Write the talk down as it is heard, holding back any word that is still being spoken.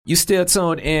You still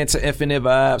tuned in to Infinite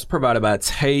Vibes, provided by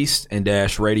Taste and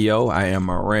Dash Radio. I am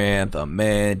Moran, the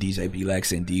man. DJ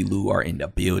V-Lex and D-Lou are in the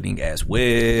building as well.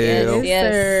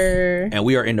 Yes, sir. And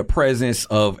we are in the presence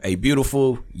of a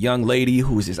beautiful young lady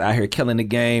who's just out here killing the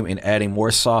game and adding more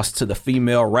sauce to the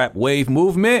female rap wave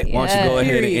movement. Why don't you go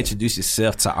ahead and introduce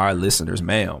yourself to our listeners,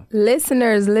 ma'am?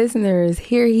 Listeners,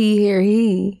 hear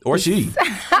he. Or she.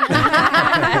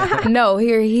 No,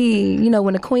 hear he. You know,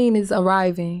 when the queen is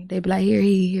arriving, they be like, hear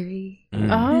he.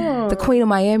 Oh. The Queen of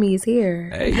Miami is here.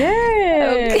 Hey.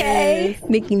 Yeah. Okay.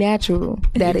 Nicki Natural.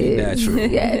 That Nicki is.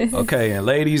 Natural. Yes. Okay, and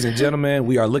ladies and gentlemen,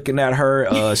 we are looking at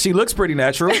her. She looks pretty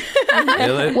natural.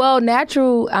 Well,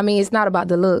 natural, I mean, it's not about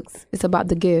the looks. It's about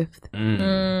the gift.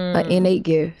 An innate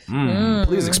gift.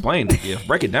 Please explain the gift.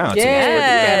 Break it down.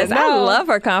 Yes, To us. I love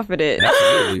her confidence.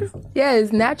 Absolutely. Yeah,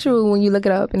 it's natural when you look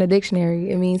it up in a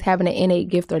dictionary. It means having an innate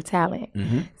gift or talent.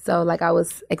 So like I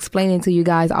was explaining to you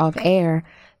guys off air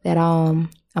that I'm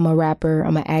a rapper,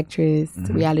 I'm an actress,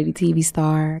 reality TV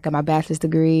star, got my bachelor's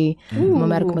degree, I'm a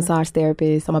medical massage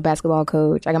therapist, I'm a basketball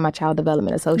coach, I got my child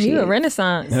development associate. You a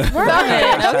renaissance.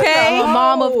 Right. Okay. I'm a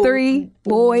mom of 3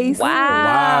 boys.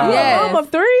 Wow. Yes. Mom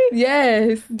of 3?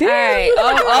 Yes. All right.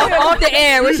 Off the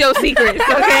air. What's your secrets?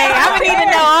 Okay. I'm going to need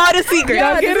to know all the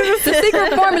secrets. The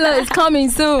secret formula is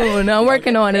coming soon. I'm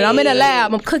working on it. I'm in the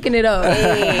lab. I'm cooking it up.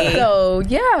 So,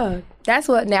 yeah. That's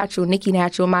what natural, Nicki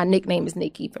Natural. My nickname is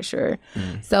Nicki for sure.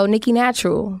 So Nicki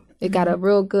Natural. It got a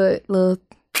real good little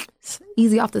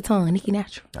easy off the tongue. Nicki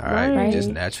Natural. All right. Just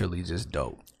naturally, just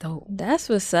dope. That's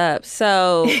what's up.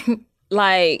 So,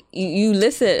 like, you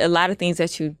listed a lot of things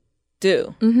that you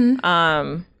do.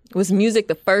 Was music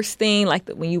the first thing, like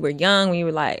when you were young, when you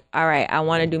were like, all right, I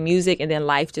want to do music, and then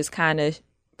life just kind of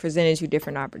presented you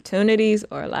different opportunities,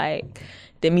 or like,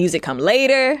 did music come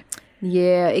later?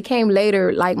 Yeah, it came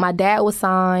later. Like my dad was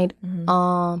signed.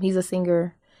 He's a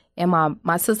singer. And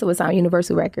my sister was signed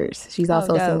Universal Records. She's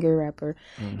also a singer, rapper.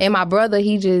 And my brother,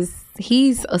 he's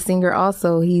a singer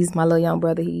also. He's my little young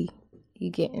brother. He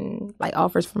getting like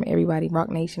offers from everybody, Rock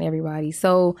Nation, everybody.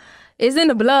 So it's in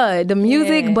the blood, the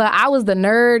music. But I was the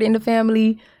nerd in the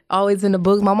family, always in the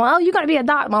books. My mom, you gotta be a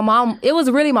doctor. My mom, it was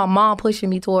really my mom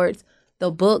pushing me towards the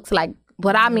books, like.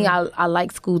 But I mean, I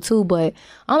like school too, but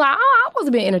I'm like, I was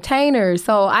to be an entertainer.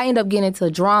 So I ended up getting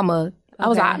into drama. I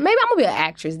was like, maybe I'm going to be an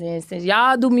actress then. Since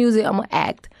y'all do music, I'm going to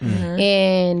act.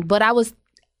 But I was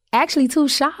actually too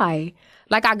shy.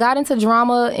 Like I got into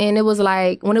drama and it was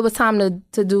like, when it was time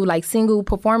to do like single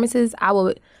performances, I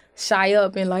would shy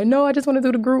up and like, no, I just want to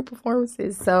do the group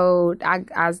performances. So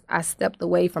I stepped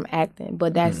away from acting,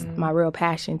 but that's my real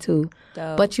passion too.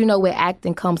 Dope. But you know, with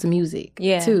acting comes music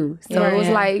too. So it was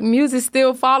like music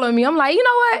still following me. I'm like, you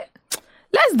know what?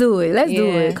 Let's do it. Let's do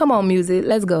it. Come on, music.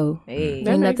 Let's go. Hey.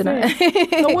 Ain't nothing.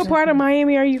 So what part of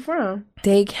Miami are you from?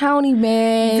 Dade County,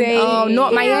 man.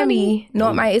 North Miami.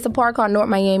 It's a part called North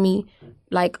Miami.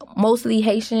 Like mostly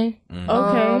Haitian.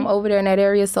 Over there in that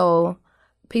area. So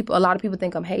a lot of people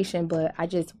think I'm Haitian, but I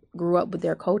just grew up with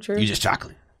their culture. You just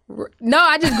chocolate. No,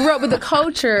 I just grew up with the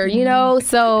culture, you know.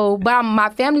 So, but my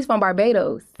family's from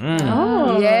Barbados.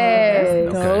 Oh,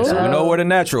 yes. Okay, so we know where the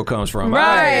natural comes from.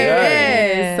 Right.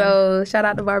 Yeah. So shout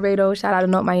out to Barbados. Shout out to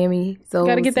North Miami. So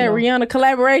gotta get that Rihanna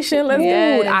collaboration. Let's do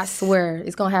it. I swear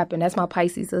it's gonna happen. That's my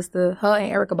Pisces sister. Her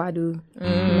and Erykah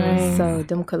Badu. So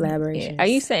them collaborations. Are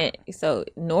you saying so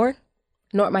North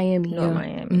Miami? North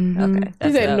Miami. Okay.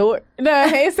 You said North. No,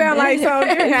 it sound like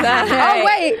something. Oh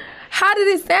wait. How did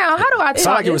it sound? How do I talk?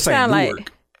 Sound like it was saying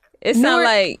Newark. It sound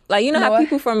like you know how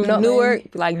people from Newark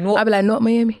like North. I be like North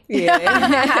Miami. Yeah.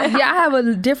 Yeah, I have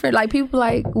a different like people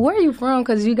like where are you from?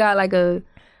 Because you got like a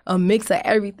mix of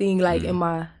everything like in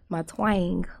my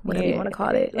twang, whatever you want to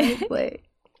call it. Like, but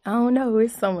I don't know.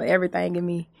 It's some of everything in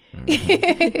me.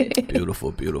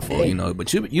 Beautiful. You know,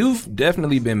 but you've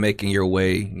definitely been making your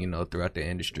way. You know, throughout the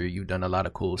industry, you've done a lot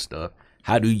of cool stuff.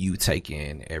 How do you take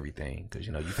in everything? Because,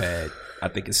 you know, I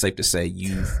think it's safe to say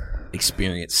you've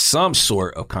experienced some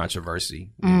sort of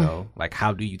controversy, you know? Like,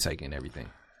 how do you take in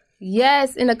everything?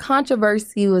 Yes, and the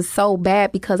controversy was so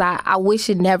bad because I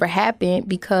wish it never happened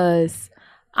because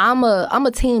I'm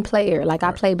a team player. Like,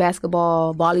 I play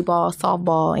basketball, volleyball,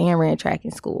 softball, and ran track in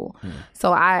school.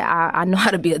 So I know how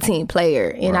to be a team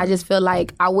player. And I just feel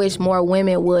like I wish more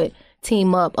women would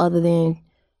team up other than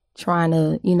trying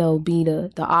to, you know, be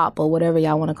the op or whatever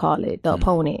y'all want to call it, the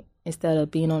opponent, instead of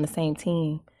being on the same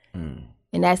team.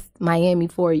 And that's Miami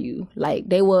for you. Like,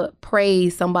 they would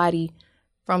praise somebody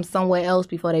from somewhere else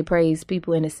before they praise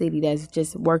people in the city that's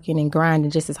just working and grinding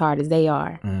just as hard as they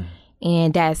are.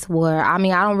 And that's where, I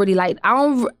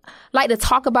don't like to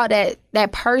talk about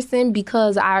that person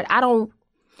because I don't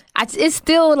it's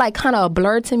still like kind of a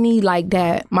blur to me, like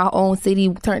that my own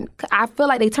city I feel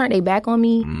like they turned their back on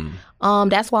me.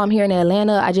 That's why I'm here in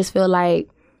Atlanta. I just feel like,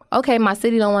 okay, my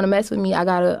city don't want to mess with me. I'm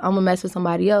gonna mess with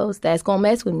somebody else that's gonna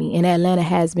mess with me. And Atlanta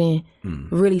has been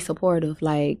really supportive.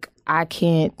 Like, I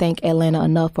can't thank Atlanta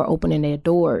enough for opening their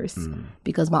doors,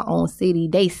 because my own city,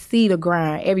 they see the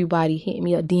grind. Everybody hit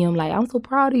me a DM like, I'm so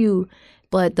proud of you.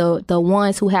 But the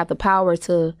ones who have the power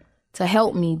to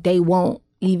help me, they don't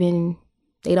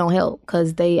help,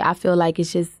 because I feel like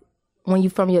it's just, when you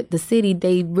from the city,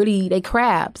 they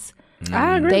crabs.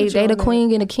 I agree. They the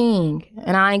queen and the king,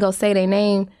 and I ain't gonna say their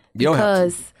name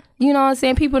because you know what I'm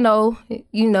saying. People know,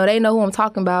 they know who I'm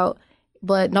talking about,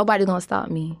 but nobody's gonna stop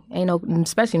me. Ain't no,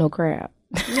 especially no crab.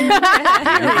 We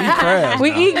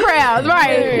eat crabs,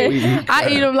 right? I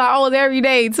eat them like almost every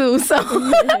day too. So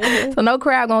no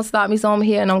crab gonna stop me. So I'm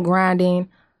here and I'm grinding.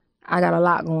 I got a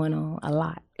lot going on, a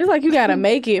lot. It's like you gotta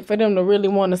make it for them to really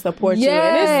want to support you.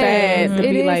 And it's sad to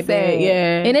be like that.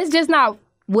 Yeah, and it's just not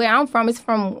where I'm from. It's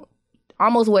from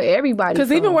almost where everybody.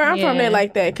 Because even where I'm from, they're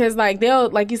like that. Because like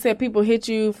they'll, like you said, people hit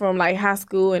you from like high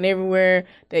school and everywhere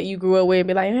that you grew up with, and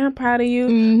be like, "Man, I'm proud of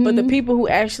you." But the people who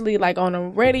actually like on the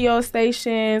radio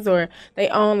stations, or they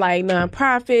own like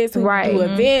nonprofits who do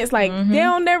events, like they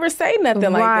don't never say nothing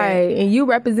like that. Right, and you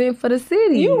represent for the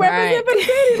city. You represent for the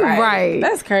city, right?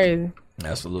 That's crazy.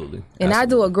 Absolutely. And I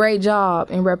do a great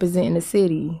job in representing the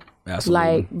city. Absolutely.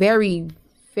 Like, very,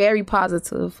 very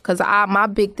positive. Because my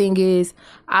big thing is,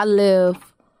 I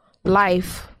live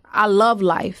life. I love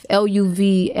life.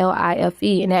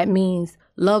 LUVLIFE. And that means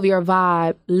love your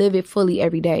vibe, live it fully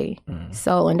every day.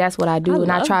 So, and that's what I do.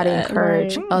 And I try to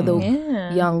encourage other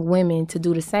young women to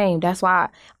do the same. That's why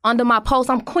under my post,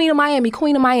 I'm Queen of Miami,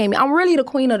 Queen of Miami. I'm really the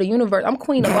queen of the universe. I'm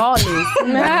queen of all this.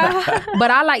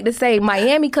 But I like to say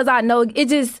Miami because I know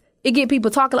it get people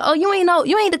talking like, oh, you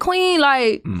ain't the queen.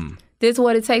 Like, this is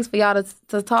what it takes for y'all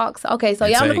to talk. So, okay, so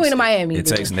I'm the queen of Miami. It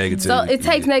takes negativity. So it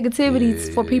takes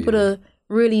negativity for people to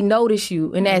really notice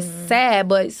you, and that's sad,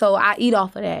 but so I eat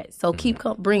off of that. So keep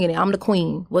bringing it. I'm the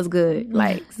queen. What's good?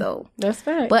 Like, so that's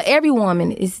fact. But every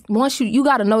woman is, once you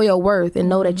got to know your worth and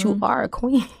know that you are a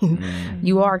queen.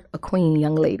 You are a queen,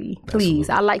 young lady. Please.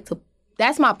 Absolutely. I like to,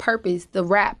 that's my purpose. The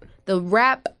rap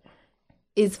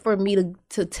is for me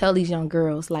to tell these young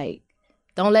girls, like,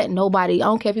 don't let nobody, I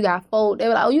don't care if you got 4, they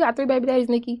were like, oh, you got 3 baby daddies,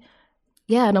 Nikki.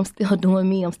 Yeah, and I'm still doing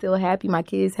me. I'm still happy. My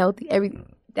kids healthy.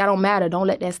 That don't matter. Don't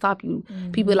let that stop you.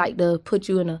 People like to put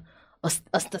you in a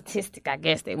statistic, I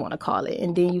guess they want to call it.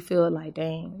 And then you feel like,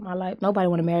 dang, my life, nobody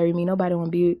want to marry me. Nobody want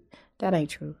to be, that ain't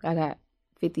true. I got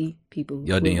 50 people.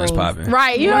 Your DM's popping.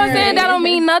 Right. You know what I'm saying? That don't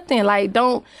mean nothing. Like,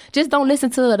 don't listen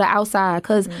to the outside,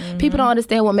 because people don't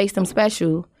understand what makes them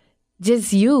special.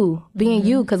 Just you being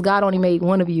you, because God only made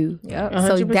one of you. Yep,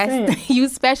 so that's you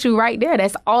special right there.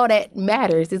 That's all that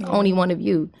matters. It's only one of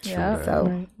you. Yeah.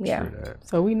 So yeah.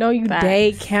 So we know you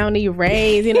Dade County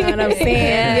raised. You know what I'm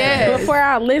saying? Yes. But for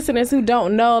our listeners who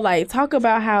don't know, like, talk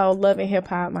about how Love and Hip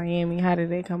Hop Miami. How did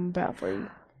they come about for you?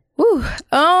 Woo.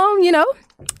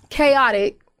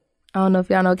 Chaotic. I don't know if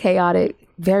y'all know Chaotic.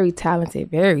 Very talented.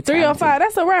 305,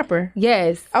 that's a rapper.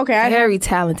 Yes. Okay. Very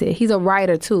talented. He's a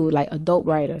writer too, like a dope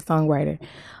writer, songwriter.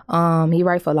 He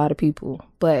writes for a lot of people,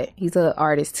 but he's an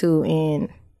artist too. And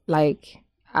like,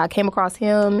 I came across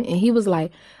him and he was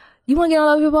like, you want to get on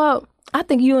Love Hip Hop? I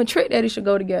think you and Trick Daddy should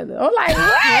go together. I'm like,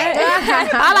 what?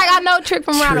 I know Trick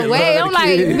from right away. I'm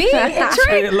like, me and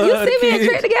Trick? You see me and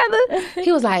Trick together?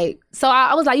 He was like, so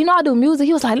I was like, I do music.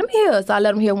 He was like, let me hear. So I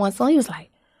let him hear one song. He was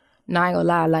like, nah, I ain't gonna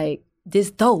lie, like,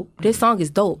 this dope. This song is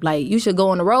dope. Like, you should go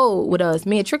on the road with us.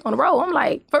 Me and Trick on the road. I'm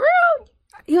like, for real?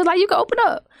 He was like, you can open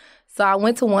up. So I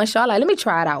went to one show. Like, let me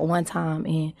try it out one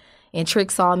time. And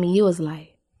Trick saw me. He was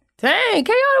like, dang,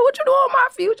 K.O., what you doing with my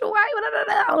future wife?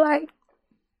 I'm like,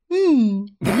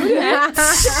 maybe,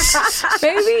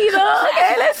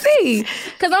 okay, let's see.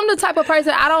 Because I'm the type of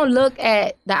person, I don't look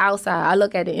at the outside. I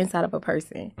look at the inside of a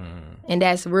person. And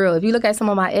that's real. If you look at some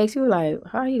of my ex, you're like,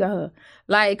 how you got her?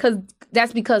 Like, because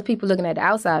that's because people looking at the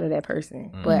outside of that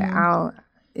person. But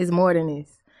it's more than this.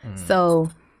 So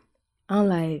I'm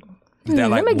like,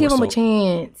 let me give him a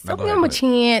chance. Let me give him a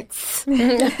chance. See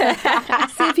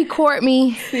if he court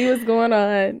me. See what's going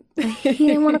on. He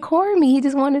didn't want to court me. He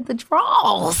just wanted the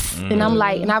draws. And I'm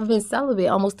like, and I've been celibate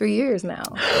almost 3 years now.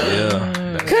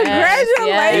 Yeah.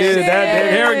 Congratulations.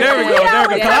 There we go.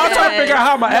 Because I was trying to figure out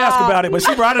how I'm going to ask about it, but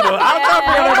she brought it up. I was trying to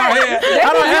figure it out in my head.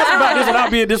 I don't ask about this without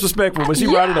being disrespectful, but she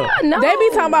brought it up. No. They be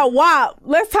talking about WAP.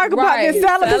 Let's talk about this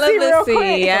celibacy real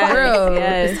quick. Yeah. Real.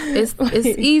 Yes.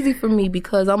 It's easy for me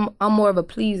because I'm more of a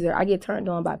pleaser. I get turned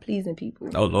on by pleasing people.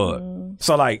 Oh, Lord.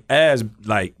 So, like, as,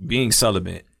 like, being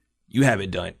celibate, you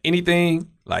haven't done anything.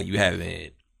 Like you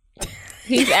haven't.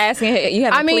 He's asking. You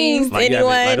haven't pleased Like,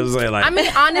 anyone? I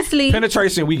mean, honestly,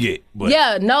 penetration we get. But.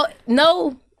 yeah,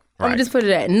 no. Let me just put it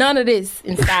at none of this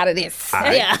inside of this.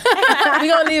 Right. Yeah, we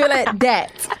gonna leave it at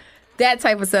that. That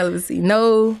type of celibacy.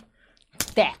 No,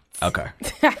 that. Okay.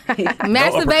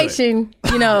 Masturbation.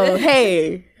 You know,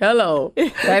 hey, hello.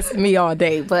 That's me all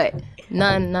day. But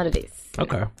none of this.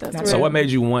 Okay. So what made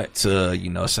you want to,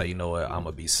 say, you know what, I'm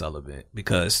gonna be celibate?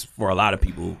 Because for a lot of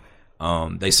people,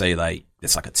 they say like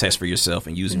it's like a test for yourself,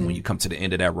 and usually when you come to the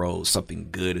end of that road, something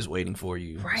good is waiting for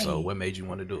you. Right. So what made you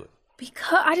want to do it?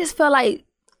 Because I just felt like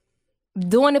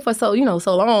doing it for so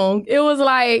long, it was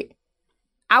like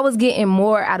I was getting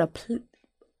more out of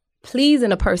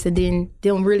pleasing a person than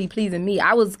them really pleasing me.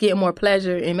 I was getting more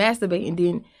pleasure in masturbating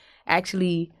than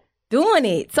actually doing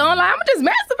it. So I'm like, I'm gonna just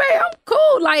masturbate. I'm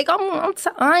cool. Like I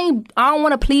don't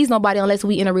want to please nobody unless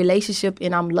we in a relationship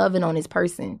and I'm loving on this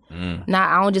person. Now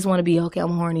I don't just want to be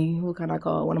I'm horny. Who can I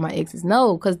call? One of my exes?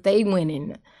 No, because they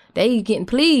winning. They getting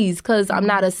pleased because I'm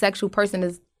not a sexual person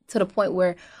to the point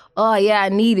where, oh yeah, I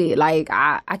need it. Like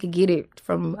I could get it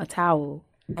from a towel.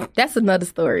 That's another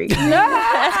story.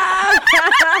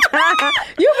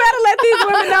 You better let these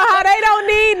women know how they don't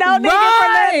need no nigga for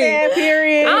nothing,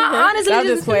 period. Honestly, I'm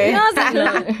just playing. I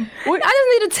just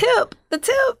need a tip. The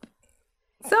tip.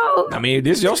 So I mean,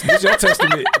 this your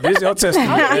testament. This your testament.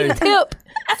 I need a tip.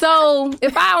 So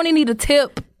if I only need a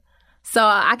tip, so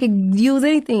I could use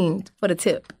anything for the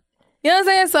tip. You know what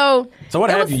I'm saying? So what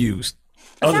have you used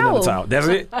other than the towel? That's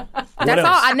it. That's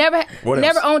all. I never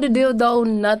owned a dildo.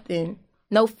 Nothing.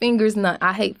 No fingers. None.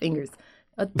 I hate fingers.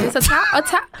 Just a towel. A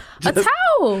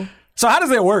towel. So how does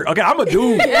that work? Okay, I'm a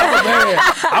dude.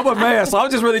 I'm a man. So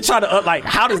I'm just really trying to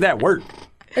how does that work?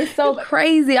 It's so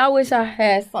crazy. I wish I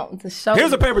had something to show.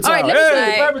 Here's a paper towel. All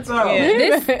right, paper towel.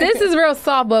 Yeah. This is real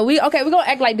soft, but we're gonna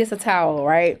act like this a towel,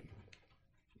 right?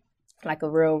 Like a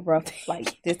real rough,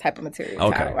 like this type of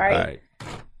material towel, right? All right.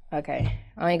 Okay.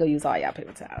 I ain't gonna use all y'all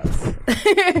paper towels.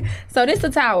 So this the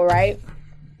towel, right?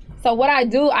 So what I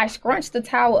do, I scrunch the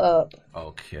towel up.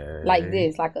 Okay. Like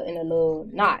this, in a little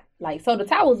knot. Like, so the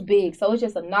towel's big, so it's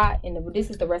just a knot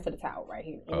this is the rest of the towel right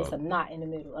here. And it's a knot in the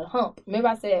middle, a hump. Remember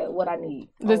I said what I need?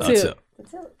 The tip. The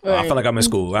tip. Oh, I feel like I'm in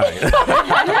school. All right.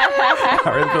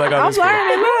 I really feel like I'm in school.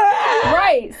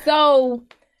 Right. So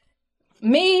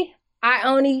me, I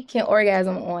only can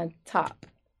orgasm on top.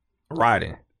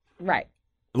 Riding. Right.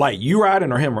 Like you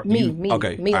riding or him? Me.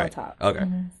 Okay. Me on top. Okay.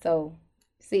 Mm-hmm. So,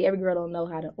 see, every girl don't know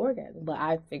how to orgasm, but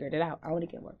I figured it out. I only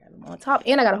can orgasm on top,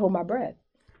 and I gotta hold my breath.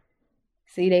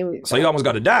 See, So you almost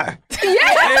got to die. Yeah.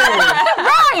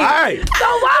 Right. All right. So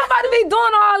why am I about to be doing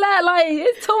all that? Like,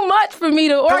 it's too much for me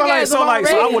to orgasm So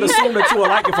I would assume that you would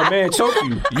like if a man choked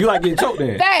you. You like getting choked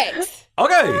then. Facts.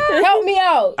 Okay. Help me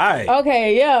out. All right.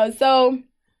 Okay, yeah. So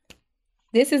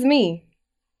this is me,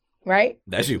 right?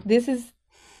 That's you. This is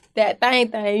that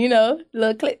thing,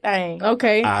 little clit thing.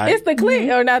 Okay. Right. It's the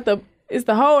clit or not the, it's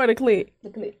the hole or the clit? The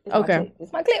clit. Okay.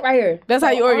 It's my clit right here. That's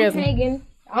how you orgasm. I'm hanging.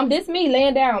 This me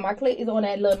laying down. My clit is on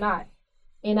that little knot.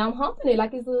 And I'm humping it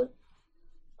like it's a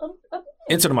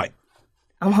Into the mic.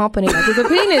 I'm humping it like it's a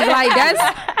penis.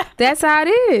 Like, that's how it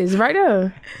is right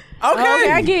there.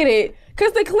 Okay. I get it.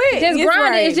 Because the clit Just is grind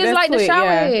right. it. It's just That's like the clit, shower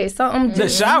yeah. head. Something. The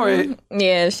shower head.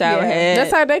 Yeah, the shower head.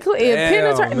 That's how that clit is.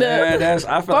 Damn, man, I feel like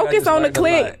I Focus just on the learned a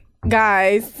lot. clit,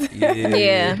 guys.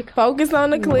 Yeah. Focus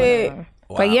on the clit.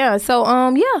 Wow. But yeah, so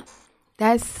yeah,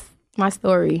 that's my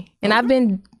story, and I've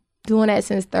been doing that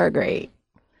since 3rd grade.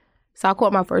 So I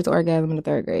caught my first orgasm in the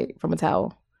 3rd grade from a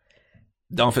towel.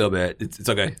 Don't feel bad. It's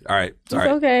okay. All right. It's all right.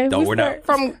 okay. Don't We worry start-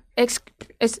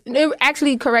 now.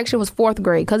 Actually, correction was 4th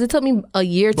grade because it took me a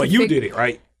year to. But you did it,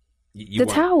 right? You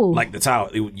The towel. Like the towel.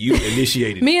 You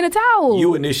initiated Me it. and the towel.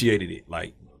 You initiated it.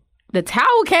 Like The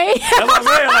towel came. that's what I'm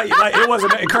saying. Like it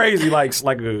wasn't that crazy.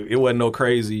 It wasn't no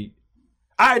crazy.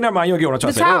 All right, never mind. You don't get what I'm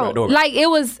trying The to say. towel. Go over. Like it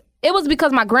was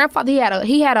because my grandfather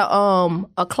he had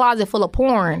a closet full of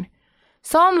porn.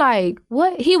 So I'm like,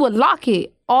 what? He would lock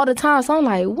it all the time. So I'm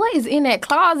like, what is in that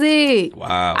closet?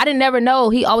 Wow. I didn't never know.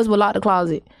 He always would lock the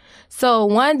closet. So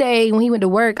one day when he went to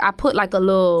work, I put like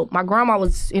my grandma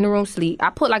was in the room asleep. I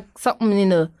put like something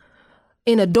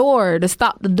in the door to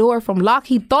stop the door from lock.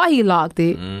 He thought he locked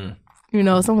it. So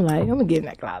I'm like, I'm gonna get in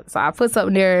that closet. So I put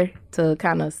something there to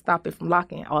kind of stop it from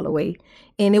locking all the way.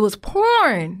 And it was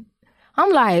porn.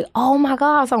 I'm like, oh my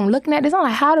God. So I'm looking at this. I'm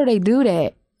like, how do they do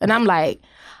that? And I'm like,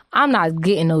 I'm not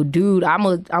getting no dude. I'm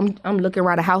looking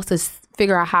around the house to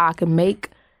figure out how I can make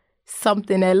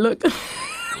something that look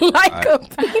like a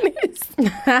penis.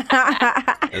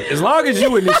 As long as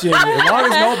you initiated it, as long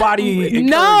as nobody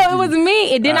No, encouraged it was you.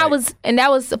 me. And then All that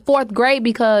was 4th grade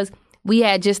because we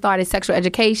had just started sexual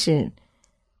education.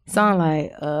 So I'm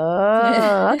like,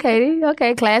 oh,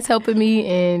 okay, class helping me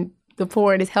and the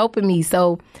porn is helping me.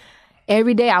 So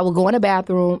every day I would go in the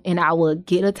bathroom and I would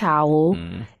get a towel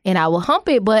and I would hump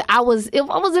it, but I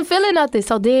wasn't feeling nothing.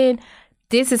 So then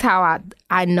this is how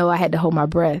I know I had to hold my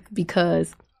breath,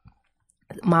 because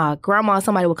my grandma,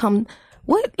 somebody would come,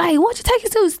 what you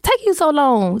take you so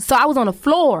long? So I was on the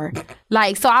floor.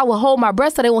 So I would hold my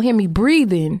breath so they won't hear me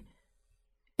breathing.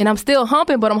 And I'm still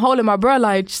humping, but I'm holding my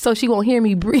breath so she won't hear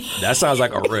me breathe. That sounds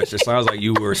like a rush. It sounds like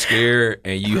you were scared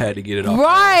and you had to get it off.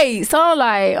 Right. So I'm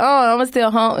like, I'm going to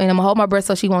still hump and I'm going to hold my breath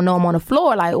so she won't know I'm on the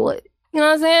floor. Like, what? You know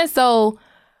what I'm saying? So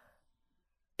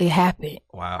it happened.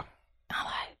 Wow. I'm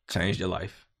like, changed your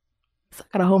life. So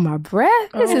I got to hold my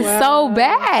breath. This is so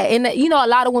bad. And, a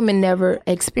lot of women never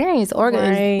experience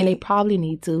orgasms, and they probably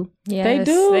need to. Yes, they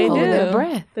do. Hold their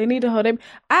breath. They need to hold their.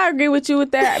 I agree with you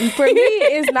with that. For me,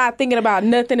 it's not thinking about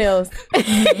nothing else. I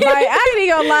ain't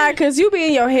gonna lie, because you be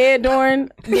in your head during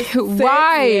sex,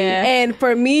 right. And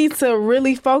for me to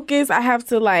really focus, I have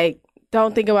to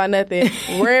don't think about nothing.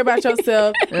 Worry about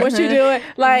yourself. What you doing?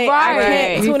 I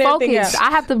can't tune everything out.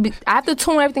 I have to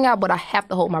tune everything out, but I have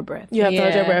to hold my breath. You have to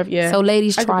hold your breath. Yeah. So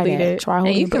ladies, try that. Try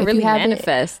holding you your breath. can really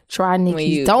manifest. Try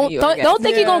Nikki's. Don't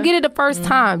think you're gonna get it the first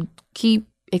time. Keep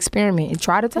experimenting.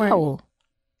 Try the towel.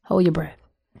 Hold your breath.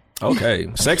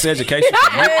 Okay, sex education.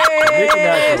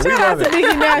 We love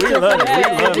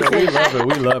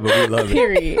it.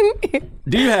 Period.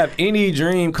 Do you have any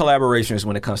dream collaborations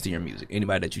when it comes to your music?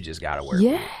 Anybody that you just gotta work with?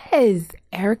 Yes,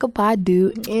 Erykah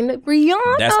Badu and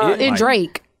Rihanna. That's it? And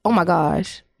Drake. Oh my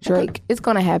gosh, Drake. It's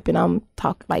gonna happen. I'm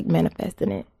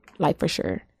manifesting it, for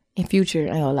sure. In Future, I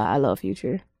ain't gonna lie, I love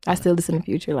Future. I still listen to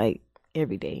Future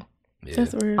every day. Yeah.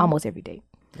 That's weird. Almost every day.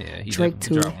 Yeah, Drake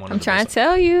too. I'm trying to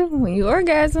tell you, when you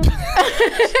orgasm, manifest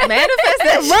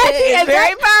that shit. It's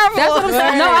very powerful. That's what I'm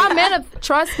saying. No,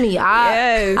 trust me.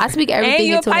 I speak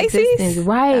everything and into existence.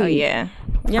 Right. Oh yeah.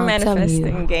 Your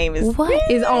manifesting game is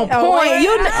on point.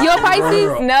 You're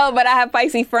Pisces? No, but I have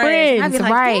Pisces friends. I'd be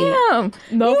damn.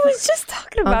 No, you was just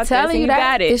talking about telling you that. You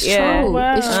got it. It's true.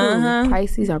 Wow. It's true.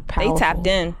 Pisces are powerful. They tapped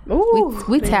in. Ooh,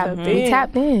 we tapped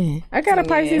in. I got a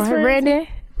Pisces friend. Brandon.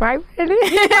 Right, Brandon?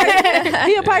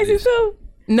 He a Pisces too?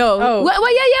 No. Oh.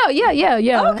 Well,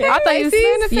 yeah. Okay, I thought you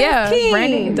said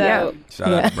Brandon. Yeah.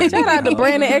 Shout out to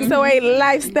Brandon XO8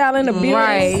 lifestyle in the building.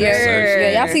 Right.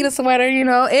 Yeah. Y'all see the sweater,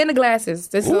 and the glasses.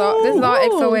 This is all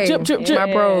XO8. Drip.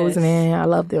 My bros, man. I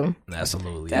love them.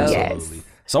 Absolutely. Yes.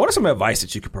 So what are some advice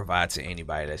that you could provide to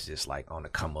anybody that's just on the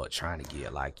come up trying to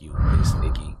get like you, Miss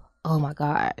Nikki? Oh my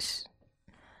gosh.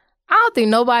 I don't think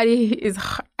nobody is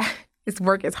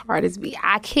work as hard as me.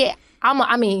 I can't.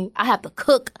 I have to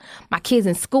cook. My kids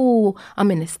in school.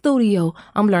 I'm in the studio.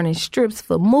 I'm learning strips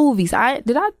for movies. I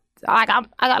got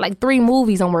 3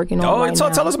 movies I'm working on. Right now.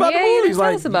 Tell us about the movies.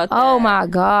 Tell us about that. Oh my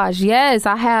gosh, yes,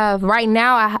 I have. Right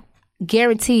now,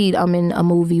 guaranteed I'm in a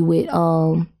movie with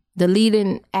the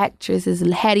leading actress is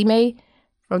Hattie Mae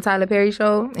from Tyler Perry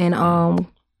show, and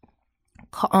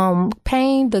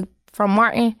Payne from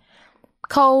Martin.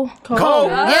 Cole.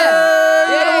 Yeah.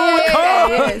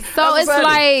 So it's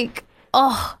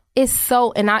it's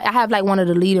so, and I have one of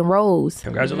the leading roles.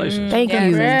 Congratulations. Thank you.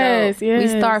 Yes. We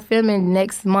start filming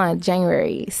next month,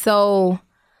 January. So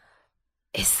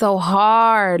it's so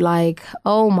hard.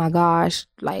 Oh my gosh.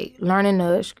 Learning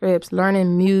the scripts,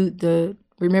 learning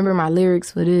remember my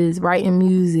lyrics for this, writing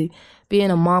music,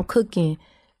 being a mom, cooking,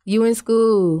 you in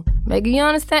school. You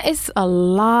understand? It's a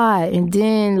lot. And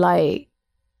then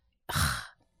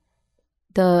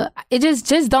it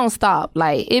just don't stop.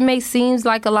 It may seem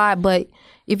like a lot, but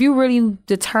if you're really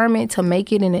determined to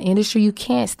make it in the industry, you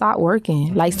can't stop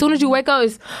working. As soon as you wake up,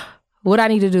 it's what I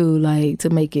need to do, to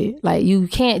make it. You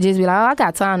can't just be I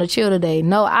got time to chill today.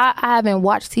 No, I haven't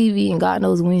watched TV and God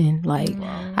knows when.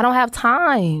 I don't have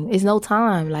time. It's no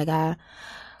time.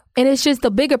 And it's just the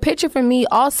bigger picture for me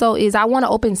also is I want to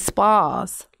open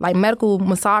spas, medical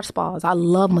massage spas. I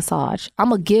love massage.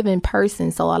 I'm a giving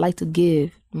person, so I like to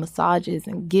give massages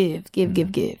and give.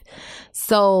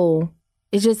 So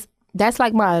it's just, that's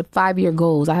my 5-year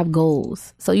goals. I have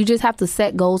goals. So you just have to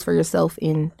set goals for yourself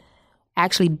and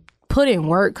actually put in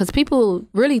work, because people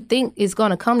really think it's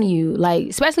going to come to you.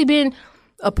 Especially being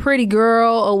a pretty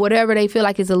girl or whatever, they feel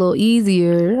like it's a little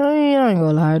easier. I ain't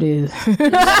going to lie to you.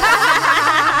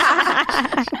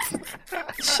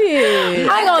 Shit.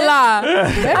 I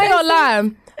ain't gonna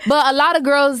lie. But a lot of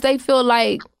girls, they feel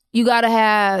like you gotta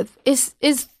have, it's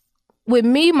with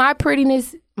me, my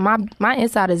prettiness, my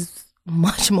inside is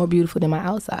much more beautiful than my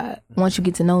outside once you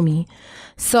get to know me.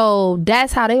 So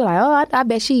that's how they were like, oh, I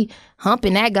bet she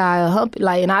humping that guy,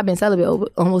 and I've been celibate over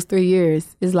almost 3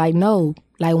 years. It's like, no.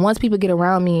 Like, once people get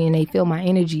around me and they feel my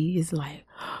energy, it's like,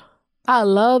 I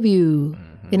love you.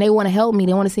 And they want to help me.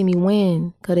 They want to see me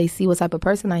win because they see what type of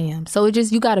person I am. So it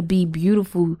just, you got to be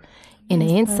beautiful in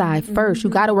the inside first. You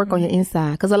got to work on your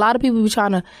inside. Because a lot of people be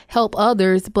trying to help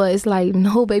others, but it's like,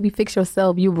 no, baby, fix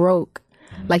yourself. You broke.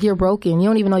 Like, you're broken. You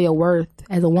don't even know your worth.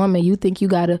 As a woman, you think you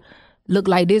got to look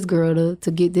like this girl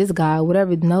to get this guy,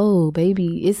 whatever. No,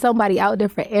 baby. It's somebody out there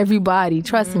for everybody.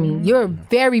 Trust me. You're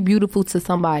very beautiful to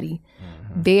somebody.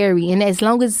 Very. And as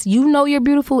long as you know you're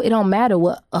beautiful, it don't matter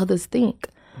what others think.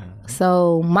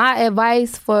 So my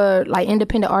advice for like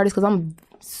independent artists, because I'm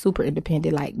super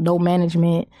independent, like no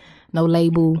management, no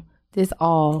label, this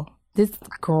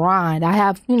grind. I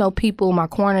have, people in my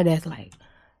corner that's like,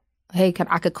 hey,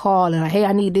 I could call and like, hey,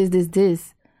 I need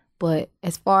this. But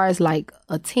as far as like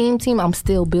a team, I'm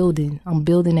still building. I'm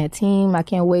building that team. I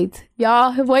can't wait.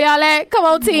 Y'all, where y'all at? Come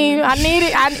on, team. I need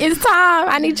it. It's time.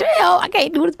 I need your help. I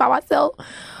can't do this by myself.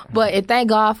 But thank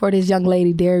God for this young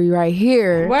lady, Derry, right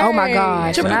here. Word. Oh, my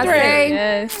gosh. When I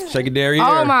say, Shake it, Derry.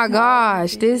 oh, my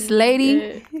gosh. This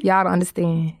lady, y'all don't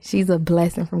understand. She's a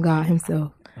blessing from God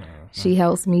himself. She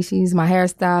helps me. She's my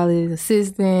hairstylist,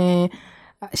 assistant.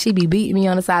 She be beating me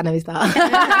on the side of me. Come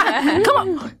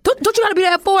on. Don't you got to be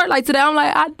there for it? Like today, I'm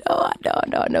like, I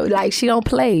know. Like, she don't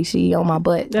play. She on my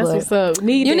butt. That's what's up.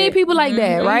 You need people like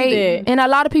that, right? And a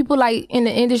lot of people like in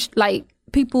the industry, like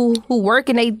people who work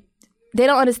and they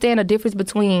don't understand the difference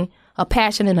between a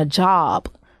passion and a job.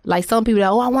 Like some people, I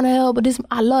want to help, but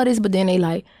I love this, but then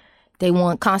they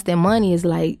want constant money. It's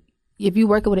like, if you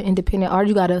working with an independent artist,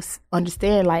 you got to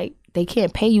understand, like, they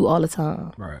can't pay you all the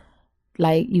time. Right.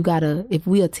 Like, you got to, if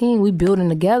we a team, we building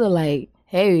together, like,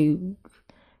 hey,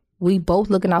 we both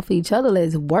looking out for each other.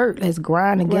 Let's work. Let's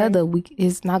grind together. Right.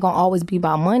 It's not going to always be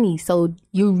about money. So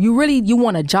you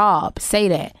want a job. Say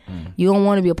that. You don't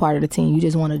want to be a part of the team. You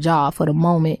just want a job for the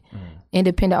moment.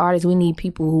 Independent artists, we need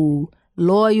people who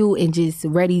loyal and just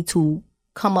ready to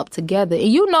come up together. And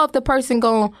if the person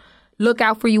gonna look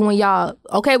out for you when y'all,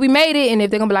 okay, we made it, and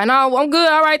if they're gonna be like, no, I'm good,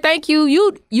 all right, thank you.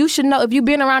 You should know, if you've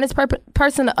been around this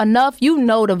person enough, you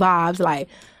know the vibes. Like,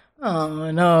 oh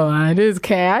no, this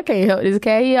cat, I can't help this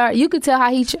cat. You could tell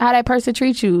how that person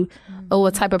treats you or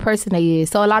what type of person they is.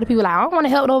 So a lot of people like, I don't want to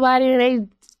help nobody, and they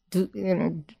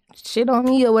do shit on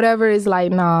me or whatever. It's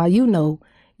like, nah, you know.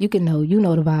 You can know, the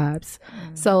vibes.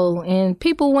 So, and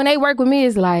people, when they work with me,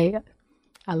 it's like,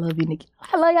 I love you, Nikki.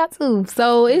 I love y'all too.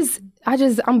 So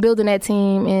I'm building that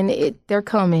team, and they're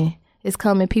coming. It's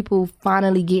coming. People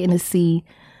finally getting to see,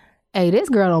 hey, this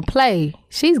girl don't play.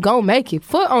 She's gonna make it.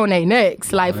 Foot on their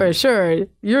necks, like for sure.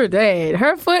 You're dead.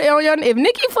 Her foot on your, if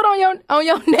Nikki foot on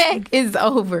your neck, it's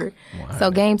over. Wow.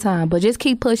 So game time. But just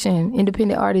keep pushing.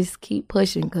 Independent artists keep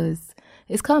pushing because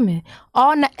it's coming.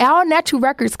 All Natural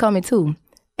Records coming too.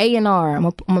 A&R. I'm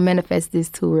gonna manifest this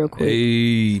too real quick.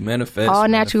 Hey, manifest. All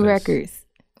Natural Records.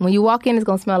 When you walk in, it's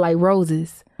gonna smell like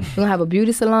roses. We're gonna have a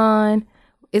beauty salon.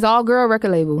 It's all girl record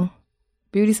label.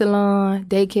 Beauty salon,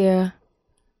 daycare,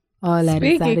 all that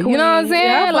inside. You know what I'm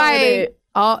saying? Yeah, like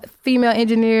all female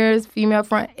engineers, female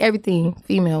front, everything.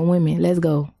 Female, women. Let's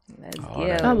go.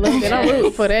 I love it. I'm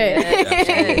rooting for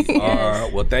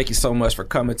that. Well, thank you so much for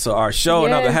coming to our show.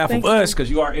 On behalf of us, because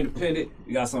you are independent,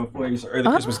 we got something for you. It's an early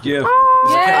Christmas gift.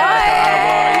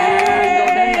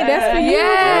 That's for you.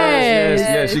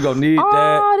 Yes, you're going to need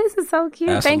that. Oh, this is so cute.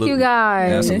 Absolutely. Thank you,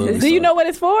 guys. Absolutely. Do you know what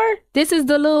it's for? This is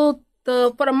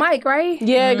for the mic, right?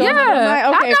 Yeah.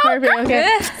 Okay, perfect. Okay.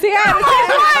 See,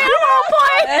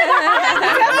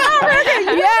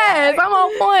 yes, I'm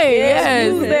on point.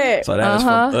 Yes. So that is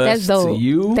from us to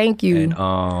you. Thank you. And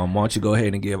why don't you go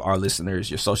ahead and give our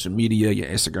listeners your social media, your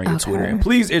Instagram, your Twitter, and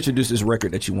please introduce this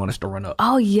record that you want us to run up.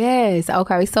 Oh, yes.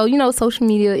 Okay. So, social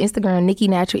media, Instagram, Nikki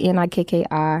Natural, Nikki,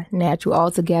 Natural, all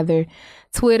together.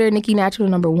 Twitter, Nikki Natural,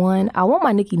 #1. I want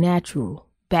my Nikki Natural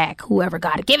back. Whoever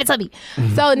got it, give it to me.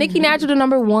 So Nikki Natural,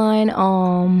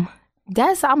 #1.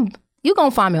 You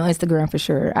gonna find me on Instagram for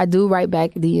sure. I do write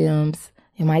back DMs.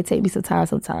 It might take me some time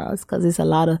sometimes because it's a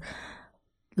lot of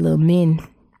little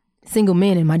single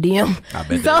men in my DM. I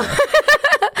bet so,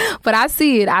 but I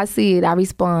see it. I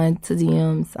respond to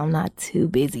DMs. I'm not too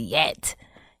busy yet,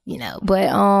 But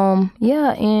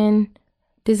and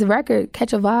this record,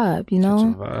 Catch a Vibe. Catch a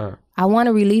Vibe. I want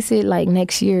to release it like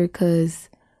next year because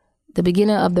the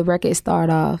beginning of the record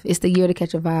started off. It's the year to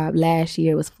catch a vibe. Last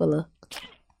year was full of,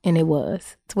 and it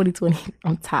was 2020.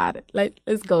 I'm tired. Like,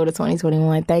 let's go to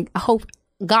 2021. I hope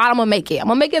God, I'm gonna make it. I'm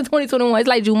gonna make it in 2021. It's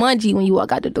like Jumanji when you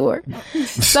walk out the door.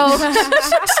 So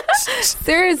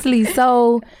seriously,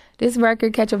 so this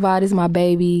record, Catch a Vibe, is my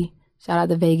baby. Shout out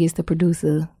to Vegas, the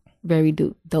producer. Very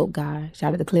dope guy.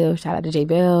 Shout out to Cliff. Shout out to J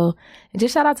Bell. And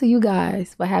just shout out to you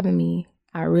guys for having me.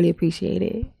 I really appreciate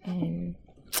it. And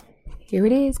here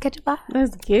it is. Catch a Vibe.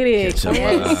 Let's get it. Catch a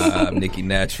Vibe. Nikki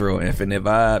Natural, Infinite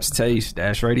Vibes, Taste,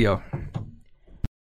 Dash Radio.